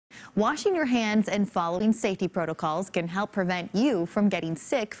Washing your hands and following safety protocols can help prevent you from getting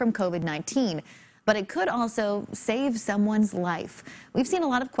sick from COVID-19. But it could also save someone's life. We've seen a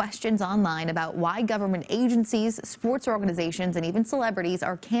lot of questions online about why government agencies, sports organizations, and even celebrities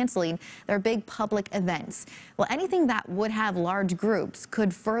are canceling their big public events. Well, anything that would have large groups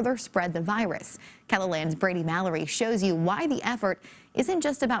could further spread the virus. KELOLAND's Brady Mallory shows you why the effort isn't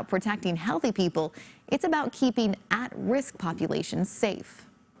just about protecting healthy people, it's about keeping at-risk populations safe.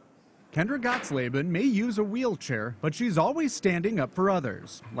 Kendra Gottsleben may use a wheelchair, but she's always standing up for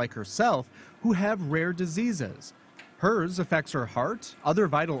others, like herself, who have rare diseases. Hers affects her heart, other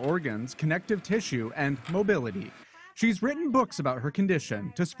vital organs, connective tissue, and mobility. She's written books about her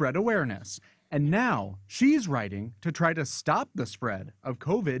condition to spread awareness, and now she's writing to try to stop the spread of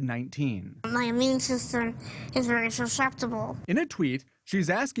COVID-19. My immune system is very susceptible. In a tweet, she's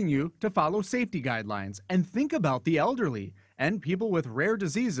asking you to follow safety guidelines and think about the elderly and people with rare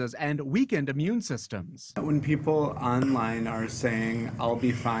diseases and weakened immune systems. When people online are saying, I'll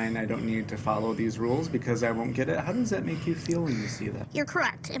be fine, I don't need to follow these rules because I won't get it, how does that make you feel when you see that? You're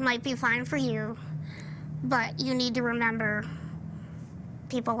correct. It might be fine for you, but you need to remember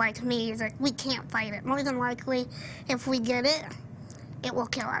people like me that we can't fight it. More than likely, if we get it, it will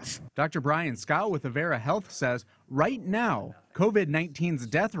kill us. Dr. Brian Scow with Avera Health says right now, COVID-19's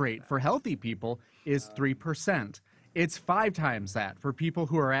death rate for healthy people is 3%. It's 5 times that for people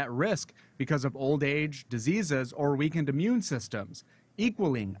who are at risk because of old age, diseases, or weakened immune systems,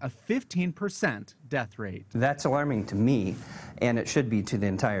 equaling a 15% death rate. That's alarming to me, and it should be to the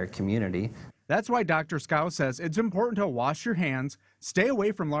entire community. That's why Dr. Scow says it's important to wash your hands, stay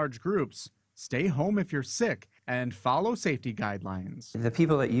away from large groups, stay home if you're sick, and follow safety guidelines. The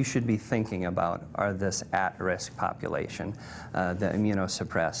people that you should be thinking about are this at-risk population, the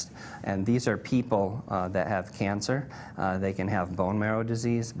immunosuppressed. And these are people that have cancer, they can have bone marrow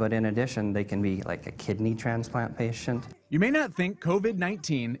disease, but in addition, they can be like a kidney transplant patient. You may not think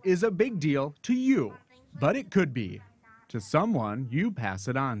COVID-19 is a big deal to you, but it could be to someone you pass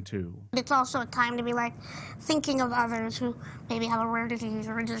it on to. It's also a time to be thinking of others who maybe have a rare disease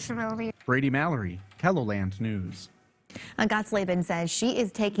or a disability. Brady Mallory, KELOLAND News. Gottsleben says she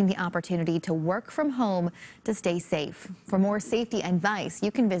is taking the opportunity to work from home to stay safe. For more safety advice,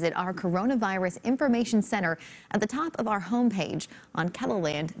 you can visit our Coronavirus Information Center at the top of our homepage on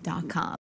KELOLAND.com.